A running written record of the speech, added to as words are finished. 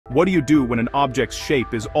What do you do when an object's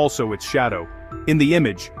shape is also its shadow? In the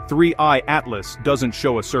image, 3I Atlas doesn't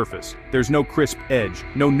show a surface. There's no crisp edge,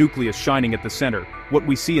 no nucleus shining at the center. What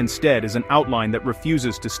we see instead is an outline that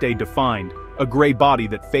refuses to stay defined, a gray body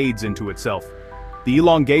that fades into itself. The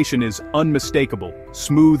elongation is unmistakable,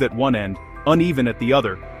 smooth at one end, uneven at the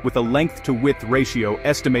other, with a length-to-width ratio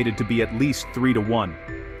estimated to be at least 3:1.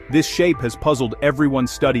 This shape has puzzled everyone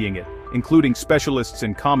studying it, including specialists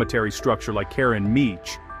in cometary structure like Karen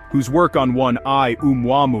Meach, whose work on 1I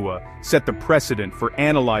Oumuamua set the precedent for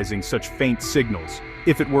analyzing such faint signals.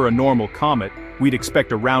 If it were a normal comet, we'd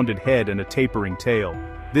expect a rounded head and a tapering tail.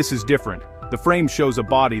 This is different. The frame shows a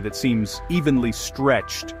body that seems evenly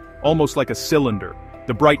stretched, almost like a cylinder.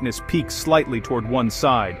 The brightness peaks slightly toward one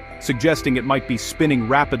side, suggesting it might be spinning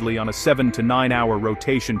rapidly on a 7 to 9 hour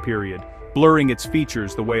rotation period, blurring its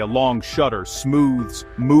features the way a long shutter smooths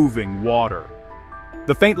moving water.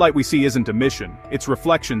 The faint light we see isn't emission, it's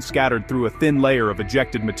reflection scattered through a thin layer of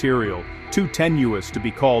ejected material, too tenuous to be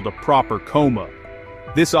called a proper coma.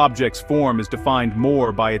 This object's form is defined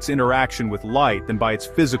more by its interaction with light than by its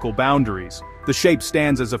physical boundaries. The shape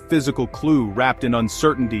stands as a physical clue wrapped in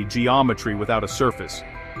uncertainty, geometry without a surface.